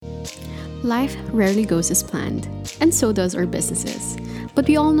Life rarely goes as planned, and so does our businesses. But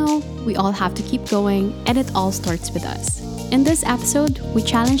we all know we all have to keep going, and it all starts with us. In this episode, we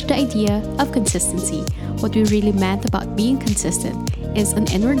challenge the idea of consistency. What we really meant about being consistent is an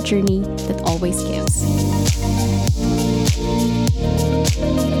inward journey that always gives.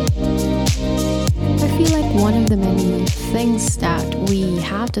 I feel like one of the many things that we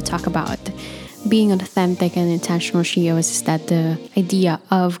have to talk about being an authentic and intentional CEOs is that the idea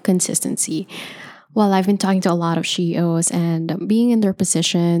of consistency. Well, I've been talking to a lot of CEOs and being in their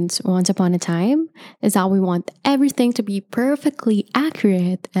positions once upon a time is that we want everything to be perfectly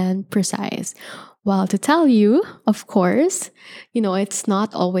accurate and precise. Well, to tell you, of course, it's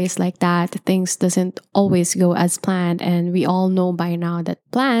not always like that. Things doesn't always go as planned, and we all know by now that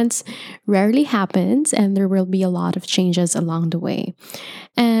plans rarely happens and there will be a lot of changes along the way.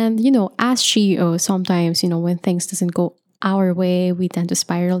 And as CEOs, sometimes, when things doesn't go our way, we tend to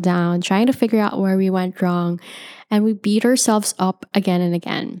spiral down, trying to figure out where we went wrong, and we beat ourselves up again and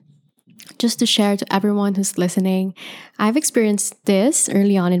again. Just to share to everyone who's listening, I've experienced this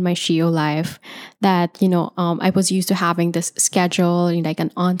early on in my CEO life that, I was used to having this schedule, like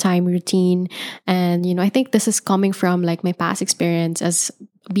an on time routine. And, I think this is coming from like my past experience as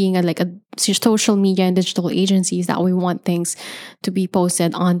being a social media and digital agencies that we want things to be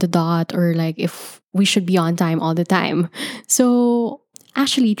posted on the dot or like if we should be on time all the time. So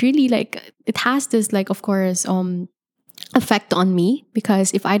actually, it really it has this of course, effect on me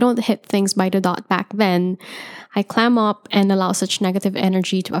because if I don't hit things by the dot back then, I clam up and allow such negative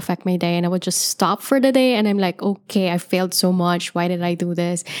energy to affect my day and I would just stop for the day and I'm like, okay, I failed so much. Why did I do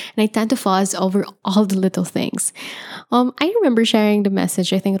this? And I tend to fuss over all the little things. I remember sharing the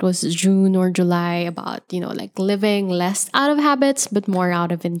message, I think it was June or July about, living less out of habits but more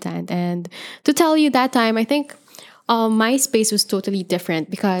out of intent. And to tell you that time, I think my space was totally different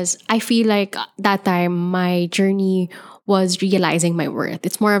because I feel like that time my journey was realizing my worth.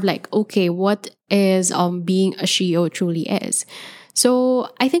 It's more of like, okay, what is being a CEO truly is. So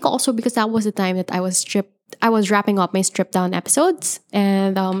I think also because that was the time that I was wrapping up my stripped down episodes,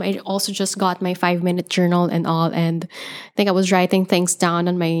 and I also just got my 5 minute journal and all. And I think I was writing things down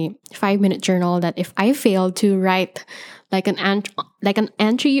on my 5 minute journal that if I failed to write an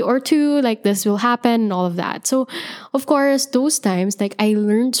entry or two, like this will happen and all of that. So of course those times I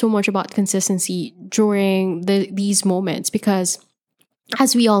learned so much about consistency during these moments because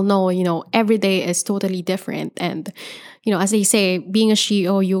as we all know, every day is totally different. And, as they say, being a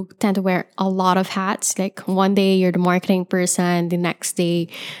CEO, you tend to wear a lot of hats. Like one day you're the marketing person, the next day,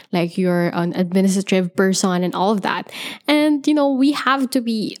 you're an administrative person and all of that. And, we have to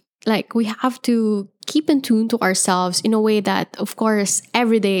be we have to keep in tune to ourselves in a way that, of course,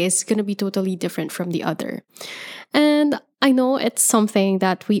 every day is going to be totally different from the other. And I know it's something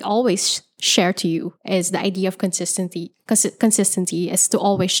that we always share to you is the idea of consistency. Consistency is to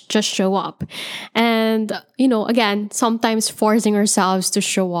always just show up. And, again, sometimes forcing ourselves to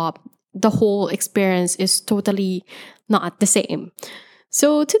show up, the whole experience is totally not the same.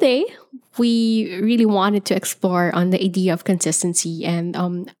 So today, we really wanted to explore on the idea of consistency. And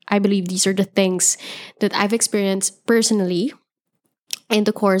I believe these are the things that I've experienced personally in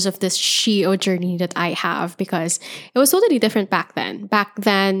the course of this CEO journey that I have because it was totally different back then. Back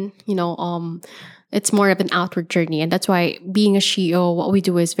then, it's more of an outward journey. And that's why being a CEO, what we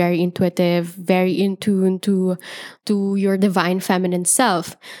do is very intuitive, very in tune to your divine feminine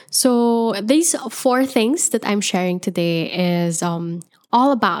self. So these 4 things that I'm sharing today is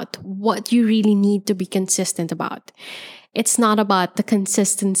all about what you really need to be consistent about. It's not about the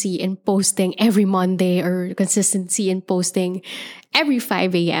consistency in posting every Monday or consistency in posting every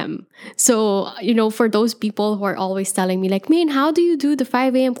 5 a.m. So, for those people who are always telling me man, how do you do the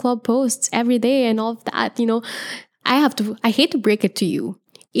 5 a.m. club posts every day and all of that? I hate to break it to you.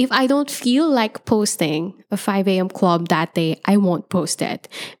 If I don't feel like posting a 5 a.m. club that day, I won't post it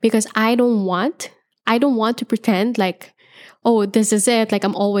because I don't want to pretend oh, this is it.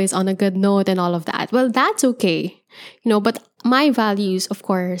 I'm always on a good note and all of that. Well, that's okay. But my values, of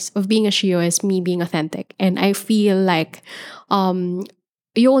course, of being a CEO is me being authentic. And I feel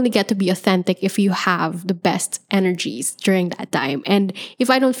you only get to be authentic if you have the best energies during that time. And if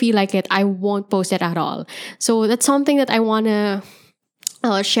I don't feel like it, I won't post it at all. So that's something that I want to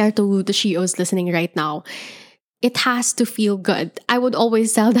share to the CEOs listening right now. It has to feel good. I would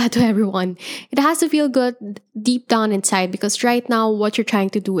always tell that to everyone. It has to feel good deep down inside because right now what you're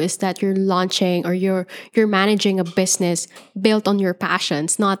trying to do is that you're launching or you're managing a business built on your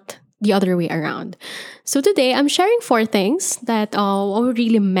passions, not the other way around. So today I'm sharing four things that I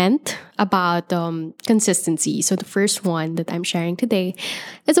really meant about consistency. So the first one that I'm sharing today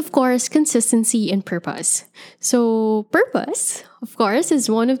is, of course, consistency and purpose. So purpose, of course, is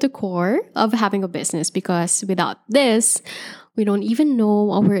one of the core of having a business, because without this, we don't even know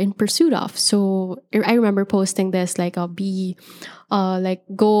what we're in pursuit of. So I remember posting this, like, I'll be like,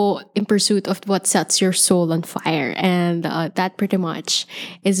 go in pursuit of what sets your soul on fire. And that pretty much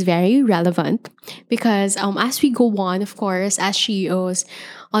is very relevant, because as we go on, of course, as CEOs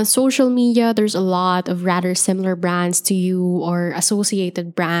on social media, there's a lot of rather similar brands to you, or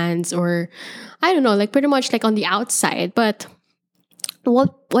associated brands, or I don't know, like pretty much like on the outside. But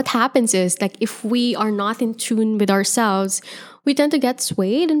what happens is, like, if we are not in tune with ourselves, we tend to get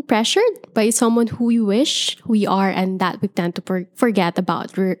swayed and pressured by someone who we wish we are, and that we tend to forget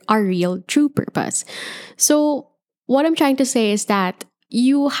about our real true purpose. So what I'm trying to say is that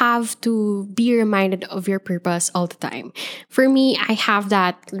you have to be reminded of your purpose all the time. For me, I have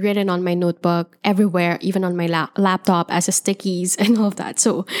that written on my notebook everywhere, even on my laptop as a stickies and all of that.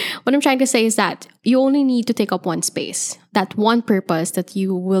 So what I'm trying to say is that you only need to take up one space, that one purpose that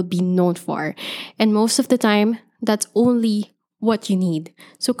you will be known for. And most of the time, that's only what you need.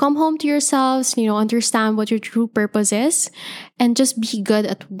 So come home to yourselves, understand what your true purpose is, and just be good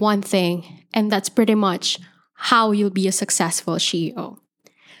at one thing. And that's pretty much how you'll be a successful CEO.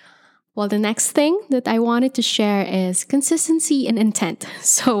 Well, the next thing that I wanted to share is consistency and intent.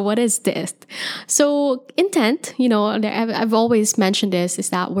 So what is this? So intent, I've always mentioned this, is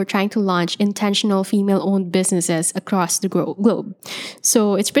that we're trying to launch intentional female-owned businesses across the globe.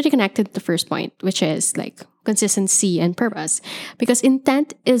 So it's pretty connected to the first point, which is like consistency and purpose. Because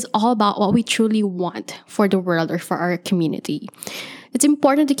intent is all about what we truly want for the world or for our community. It's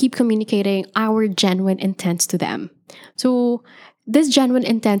important to keep communicating our genuine intents to them. So this genuine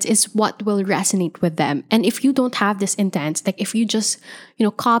intent is what will resonate with them. And if you don't have this intent, like if you just,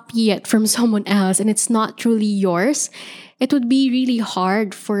 copy it from someone else and it's not truly yours, it would be really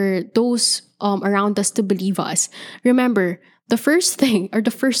hard for those around us to believe us. Remember, the first thing, or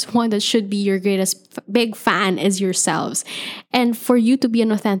the first one that should be your greatest big fan, is yourselves. And for you to be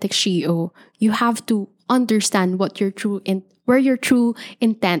an authentic CEO, you have to understand where your true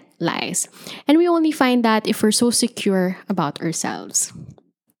intent lies. And we only find that if we're so secure about ourselves.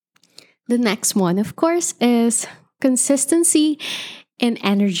 The next one, of course, is consistency and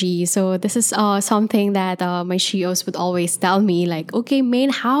energy. So this is something that my CEOs would always tell me, like, okay, Main,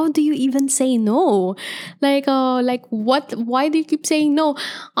 how do you even say no? Like what? Why do you keep saying no?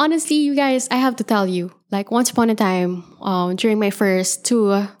 Honestly, you guys, I have to tell you, like once upon a time, during my first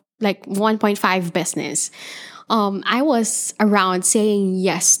 1.5 business, I was around saying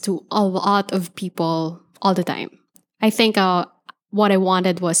yes to a lot of people all the time. I think what I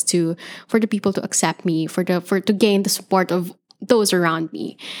wanted was for the people to accept me, to gain the support of those around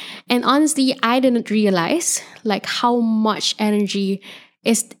me. And honestly, I didn't realize like how much energy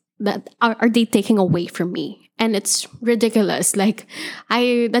are they taking away from me. And it's ridiculous.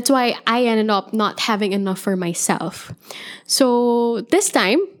 That's why I ended up not having enough for myself. So this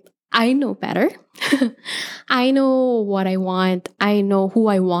time, I know better. I know what I want. I know who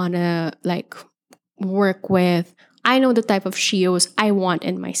I want to work with. I know the type of CEOs I want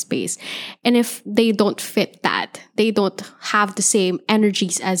in my space. And if they don't fit that, they don't have the same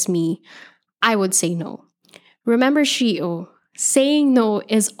energies as me, I would say no. Remember, CEO, saying no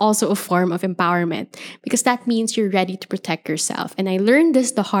is also a form of empowerment, because that means you're ready to protect yourself. And I learned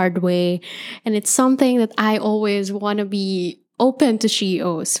this the hard way. And it's something that I always want to be open to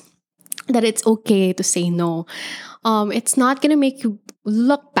CEOs, that it's okay to say no. It's not going to make you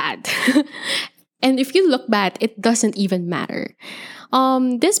look bad. And if you look bad, it doesn't even matter.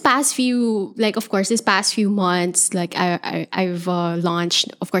 This past few months, I've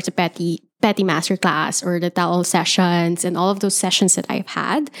launched, of course, a petty masterclass, or the tell all sessions, and all of those sessions that I've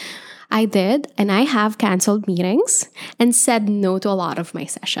had. I did, and I have canceled meetings and said no to a lot of my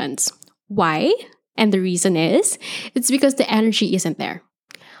sessions. Why? And the reason is, it's because the energy isn't there.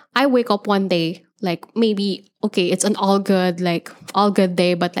 I wake up one day, maybe, okay, it's an all good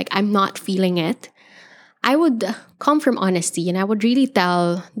day, but I'm not feeling it. I would come from honesty, and I would really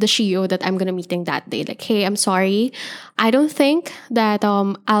tell the CEO that I'm gonna meeting that day, hey, I'm sorry, I don't think that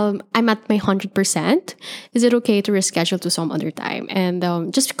I'm at my 100%. Is it okay to reschedule to some other time?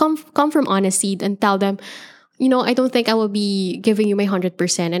 And just come from honesty and tell them, I don't think I will be giving you my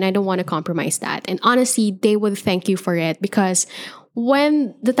 100%, and I don't want to compromise that. And honestly, they would thank you for it, because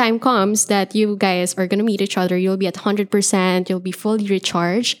when the time comes that you guys are going to meet each other, you'll be at 100%, you'll be fully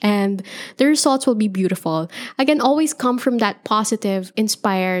recharged, and the results will be beautiful. Again, always come from that positive,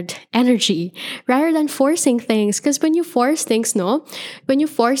 inspired energy rather than forcing things. Because when you force things, no, when you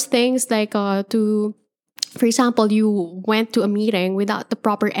force things like to for example, you went to a meeting without the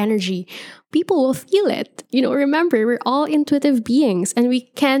proper energy, people will feel it. Remember, we're all intuitive beings and we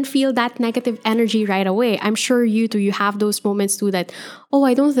can feel that negative energy right away. I'm sure you too, you have those moments too that, oh,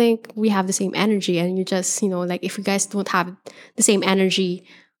 I don't think we have the same energy. And you just, like if you guys don't have the same energy,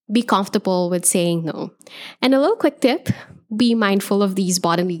 be comfortable with saying no. And a little quick tip, be mindful of these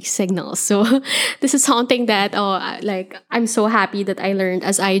bodily signals. So this is something that I'm so happy that I learned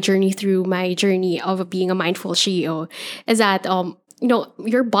as I journey through my journey of being a mindful CEO, is that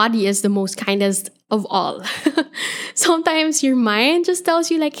your body is the most kindest of all. Sometimes your mind just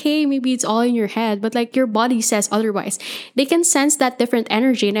tells you like, hey, maybe it's all in your head, but like your body says otherwise. They can sense that different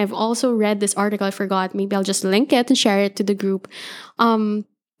energy. And I've also read this article, I forgot, maybe I'll just link it and share it to the group.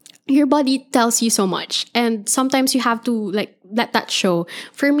 Your body tells you so much, and sometimes you have to like let that show.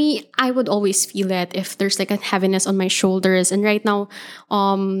 For me, I would always feel it if there's like a heaviness on my shoulders. And right now,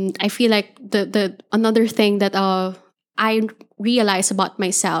 I feel like the another thing that I realize about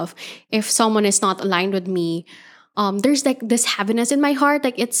myself, if someone is not aligned with me, there's like this heaviness in my heart.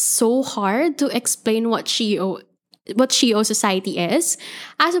 Like it's so hard to explain what Shio society is,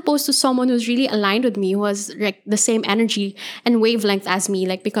 as opposed to someone who's really aligned with me, who has like the same energy and wavelength as me.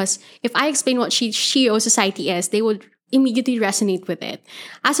 Like, because if I explain what Shio society is, they would immediately resonate with it,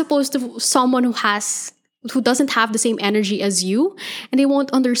 as opposed to someone who doesn't have the same energy as you, and they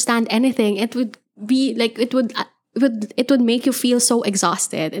won't understand anything. It would be like it would make you feel so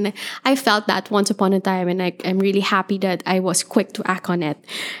exhausted. And I felt that once upon a time, and I'm really happy that I was quick to act on it.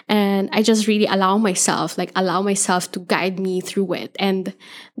 And I just really allow myself to guide me through it. And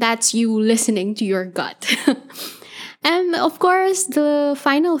that's you listening to your gut. And of course, the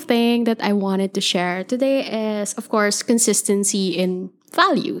final thing that I wanted to share today is, of course, consistency in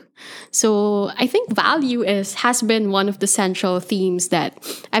value. So I think value has been one of the central themes that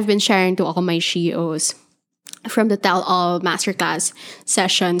I've been sharing to all my CEOs, from the tell all masterclass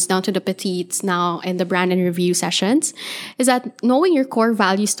sessions down to the petites now and the brand and review sessions, is that knowing your core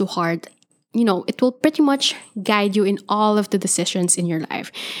values to heart, it will pretty much guide you in all of the decisions in your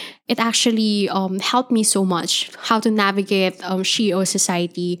life. It actually helped me so much how to navigate Shio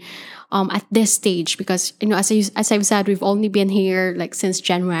society at this stage, because as I've said, we've only been here like since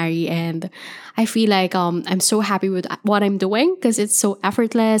January, and I feel like I'm so happy with what I'm doing because it's so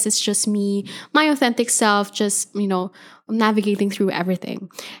effortless. It's just me, my authentic self, just navigating through everything.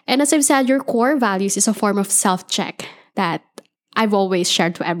 And as I've said, your core values is a form of self-check that I've always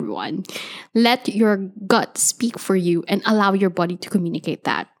shared to everyone. Let your gut speak for you and allow your body to communicate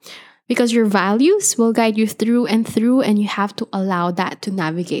that. Because your values will guide you through and through, and you have to allow that to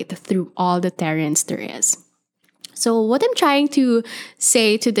navigate through all the terrains there is. So what I'm trying to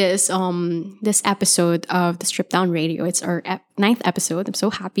say to this episode of the Strip Down Radio, it's our 9th episode, I'm so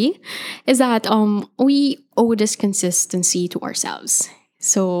happy, is that we owe this consistency to ourselves.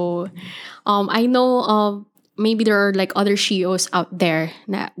 So I know maybe there are like other CEOs out there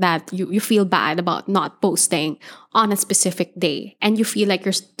that you feel bad about not posting on a specific day, and you feel like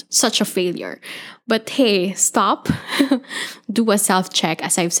you're such a failure. But hey, stop. Do a self-check.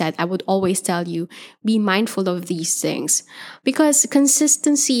 As I've said, I would always tell you, be mindful of these things, because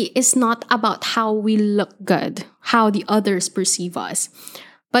consistency is not about how we look good, how the others perceive us,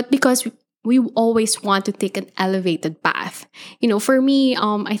 but because we always want to take an elevated path. For me,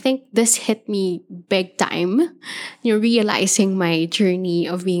 I think this hit me big time. Realizing my journey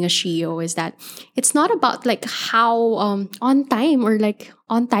of being a CEO is that it's not about like how on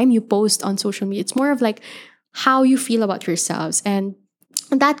time you post on social media. It's more of like how you feel about yourselves, and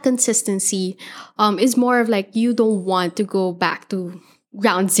that consistency is more of like you don't want to go back to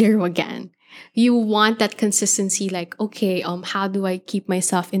ground zero again. You want that consistency, like, okay, how do I keep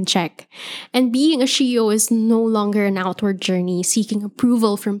myself in check? And being a CEO is no longer an outward journey seeking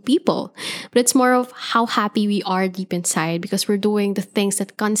approval from people, but it's more of how happy we are deep inside because we're doing the things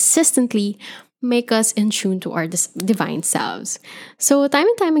that consistently make us in tune to our divine selves. So time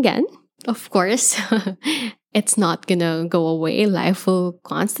and time again, of course, it's not gonna go away. Life will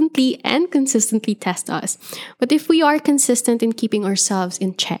constantly and consistently test us. But if we are consistent in keeping ourselves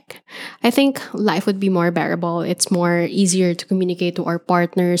in check, I think life would be more bearable. It's more easier to communicate to our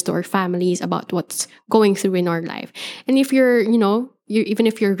partners, to our families about what's going through in our life. And if you're, even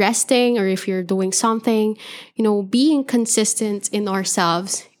if you're resting or if you're doing something, being consistent in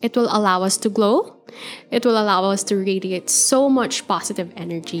ourselves, it will allow us to glow. It will allow us to radiate so much positive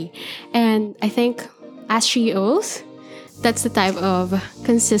energy. And I think as CEOs, that's the type of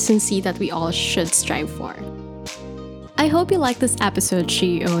consistency that we all should strive for. I hope you like this episode,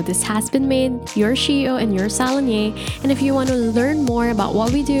 CEO. This has been made your CEO and your Salonier. And if you want to learn more about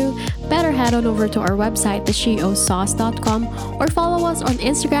what we do, better head on over to our website, thesheosauce.com, or follow us on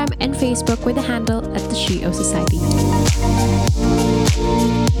Instagram and Facebook with the handle at The CEO Society.